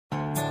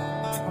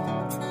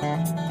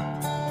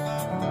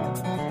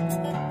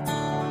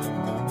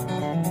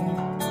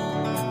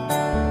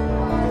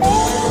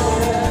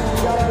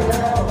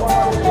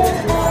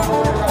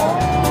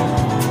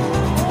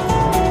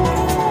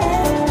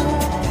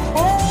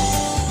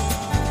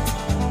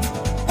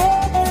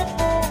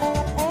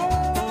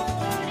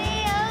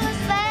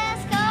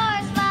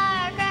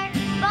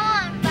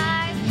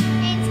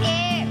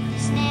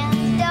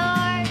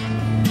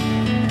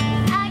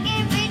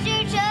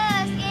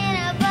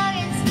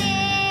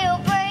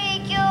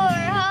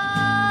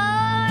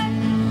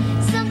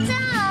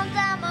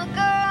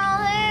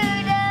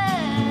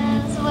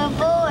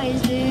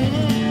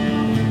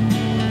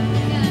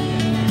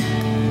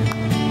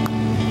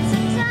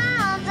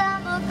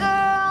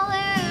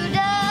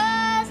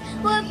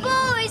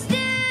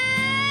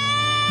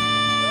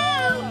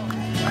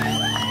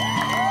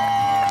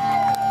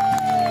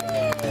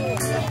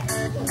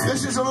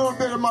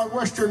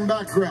Western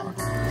background.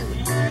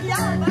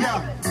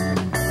 Yeah,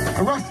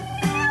 a Western.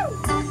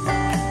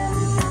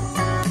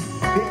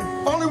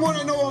 The only one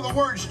I know all the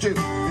words to. In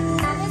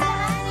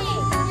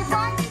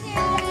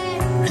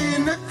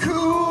the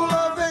cool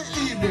of the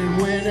evening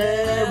when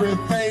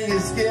everything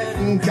is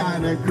getting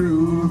kind of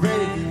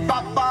groovy.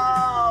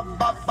 Ba-ba,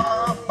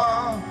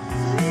 ba-ba-ba.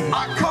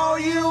 I call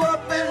you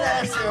up and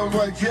ask you,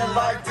 would you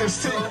like to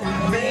see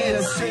me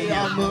and see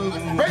I'm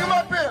moving? Bring him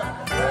up here.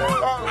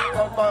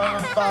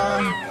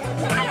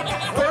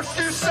 First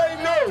you say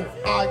no,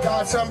 I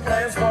got some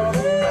plans for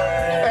tonight.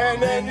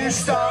 And then you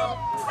stop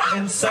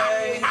and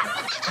say,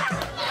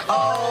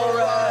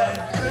 alright.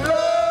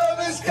 Love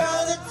is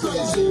kind of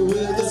crazy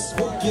with a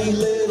spooky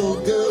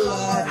little girl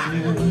like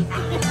you.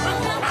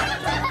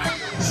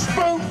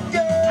 Spooky!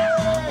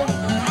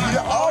 You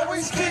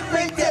always keep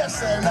me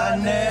guessing. I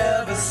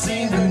never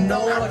seem to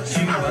know what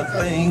you are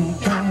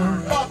thinking.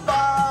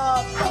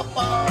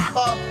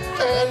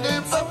 And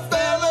if a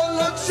fella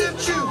looks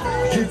at you,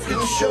 you can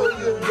show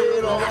you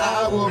little,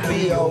 I will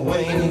be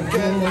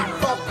awakened.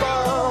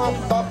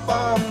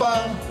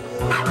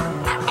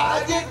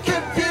 I get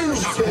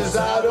confused cause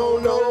I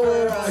don't know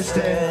where I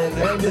stand.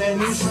 And then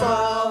you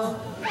smile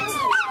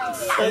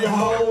and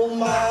hold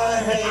my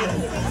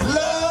hand.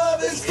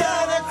 Love is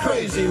kinda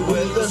crazy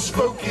with a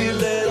spooky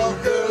little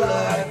girl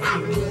like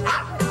you.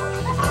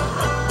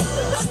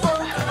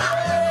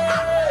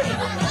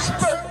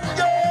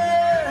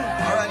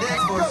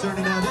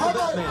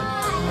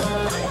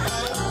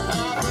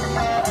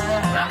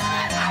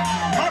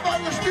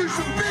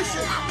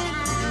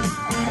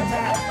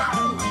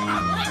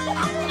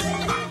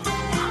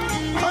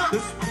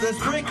 The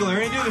sprinkler,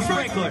 he do the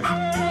sprinkler.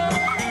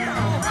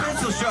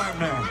 Pencil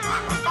sharpener.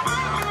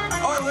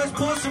 Oh, let's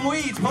pull some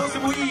weeds, pull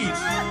some weeds.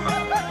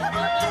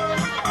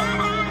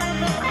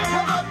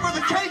 Come up for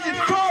the Cajun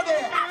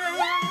crawdad.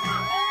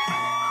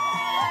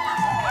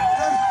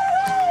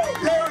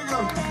 There we go.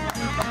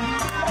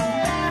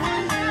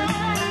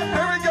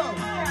 Here we go.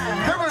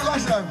 Here we go,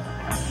 last time.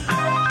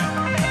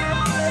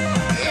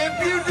 If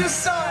you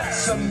decide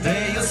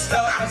someday you'll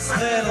stop this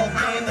little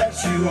game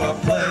that you are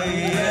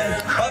playing.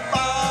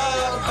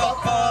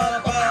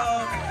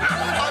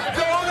 I'm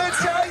gonna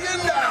tell you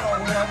now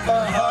that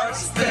my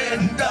heart's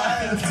been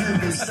dying to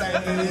be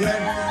saying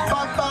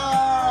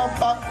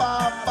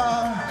ba-ba-ba-ba-ba.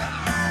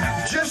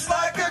 Just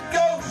like a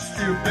ghost,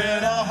 you've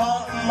been a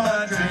haunting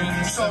my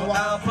dreams. So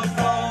I'll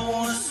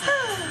propose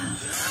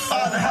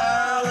on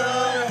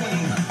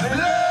Halloween.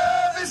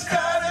 Love is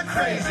kinda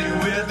crazy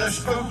with a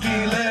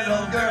spooky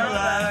little girl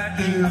like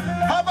you.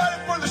 How about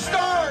it for the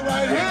star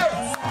right here?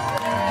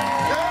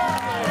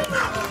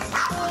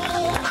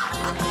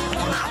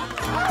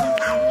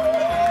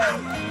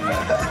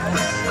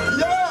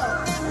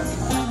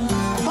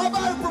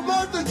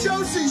 Martha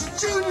Josey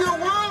Jr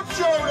World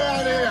show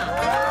down here.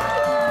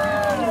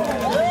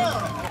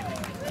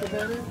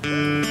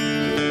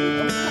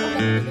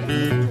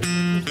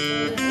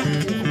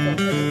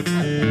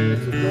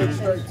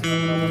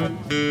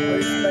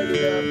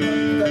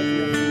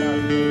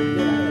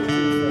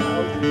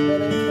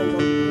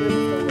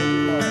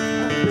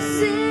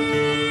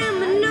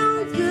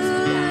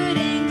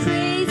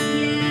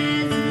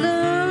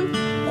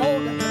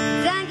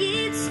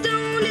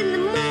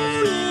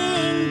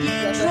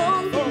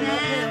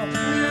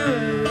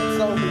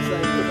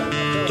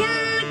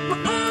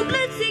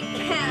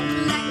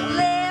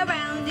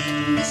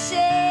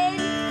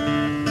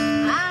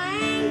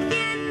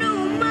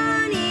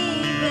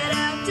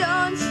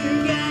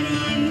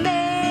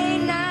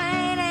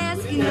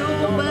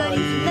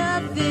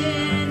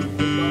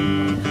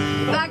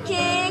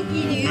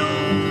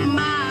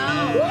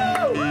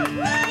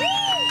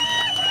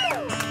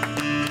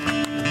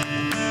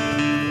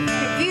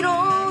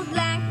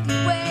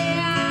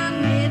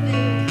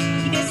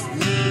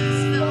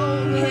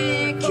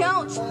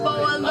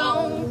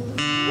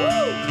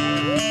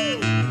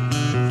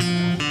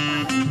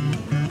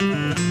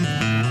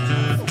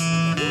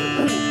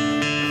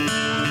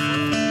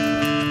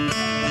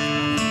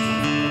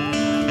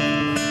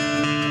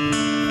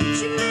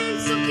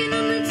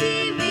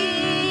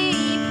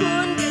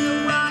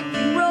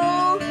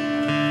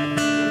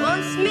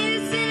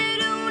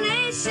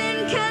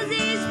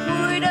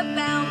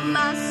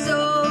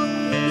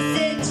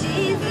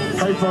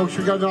 Hey folks,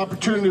 we got an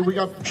opportunity. We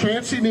got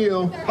Chancey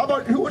Neal. How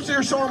about, what's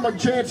their song about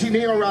Chancey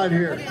Neal right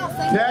here?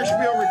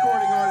 Nashville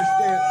recording artist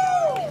dance.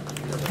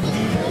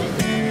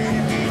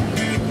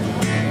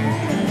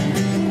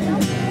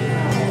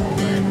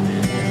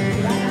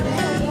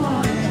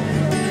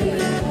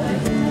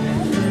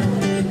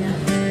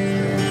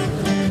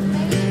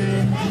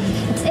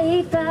 It's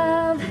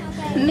 8:05,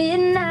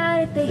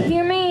 midnight. If they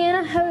hear me in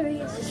a hurry,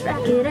 it's just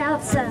racket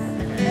outside.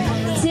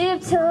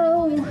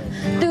 Tiptoe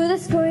through the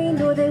screen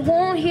door, they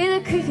won't hear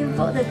the creaking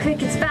for the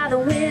crickets by the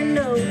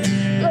window.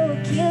 Blow a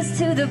kiss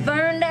to the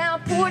burned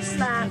out porch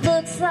light.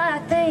 Looks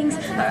like things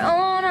are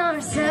on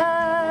our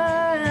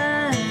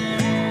side.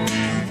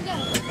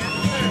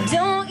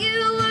 Don't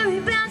you worry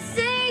about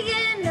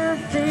saying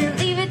nothing.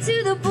 Leave it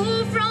to the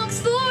bullfrogs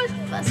for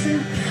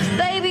fussing.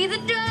 Baby, the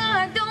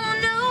dark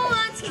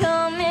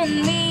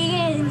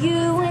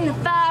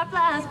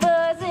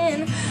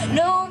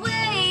No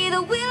way,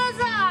 the willows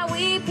are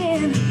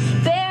weeping,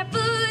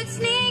 barefoot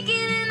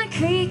sneaking in the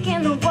creek,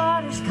 and the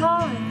water's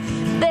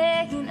calling,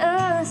 begging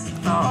us to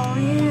fall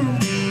in.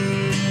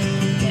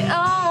 They're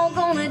all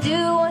gonna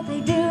do what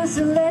they do,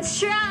 so let's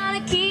try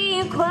to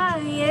keep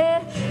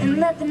quiet and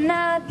let the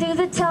night do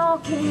the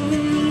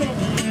talking.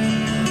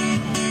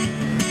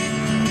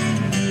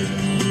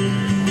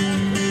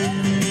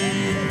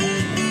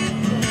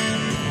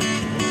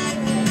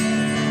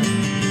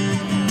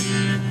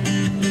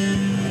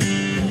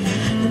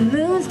 The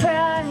moon's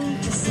bright,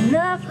 just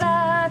enough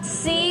light to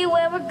see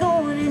where we're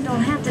going and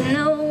don't have to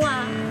know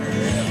why.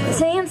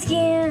 Tan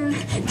skin,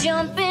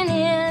 jumping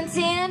in,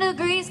 10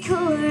 degrees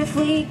cooler if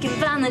we can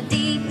find the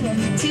deep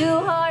end. 2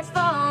 hearts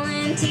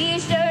falling,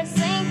 t-shirts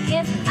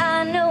sinking.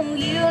 I know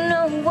you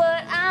know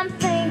what I'm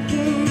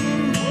thinking.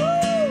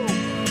 Woo!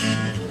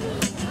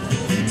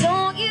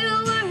 Don't you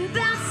worry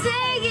about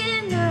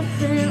saying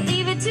nothing,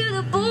 leave it to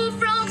the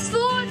bullfrogs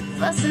for the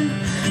fussing.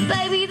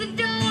 Baby, the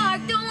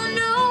dark don't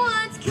know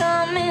what's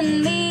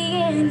coming,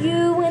 me and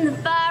you and the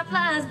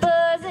fireflies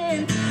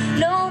buzzing.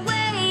 No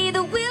way,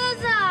 the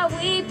willows are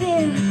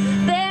weeping,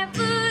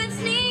 barefoot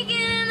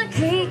sneaking in the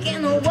creek,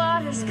 and the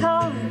water's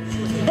calling,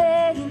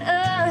 begging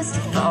us to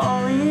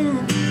fall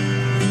in.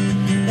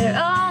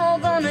 They're all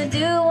gonna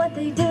do what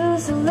they do,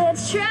 so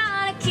let's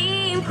try to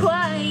keep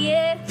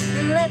quiet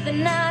and let the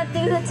night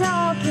do the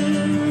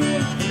talking.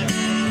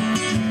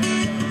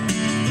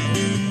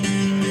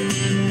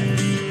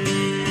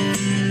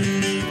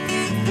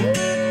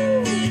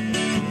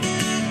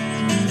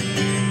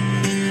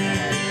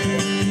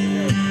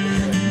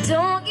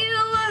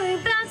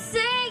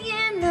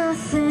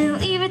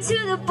 Leave it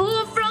to the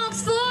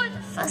bullfrogs for the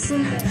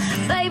fussing.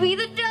 Baby,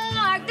 the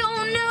dark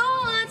don't know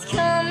what's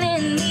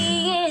coming,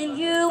 me and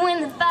you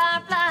and the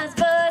fireflies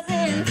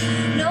buzzing.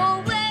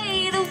 No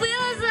way, the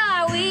willows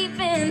are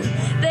weeping,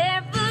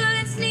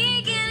 barefoot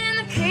sneaking in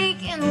the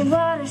creek, and the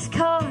water's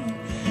calling,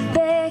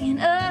 begging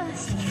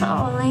us to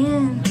fall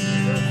in.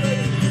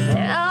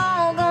 They're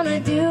all gonna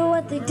do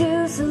what they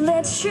do, so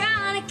let's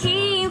try to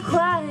keep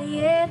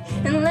quiet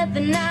and let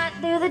the night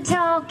do the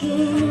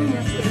talking.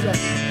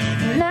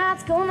 The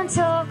night's gonna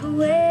talk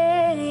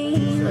away.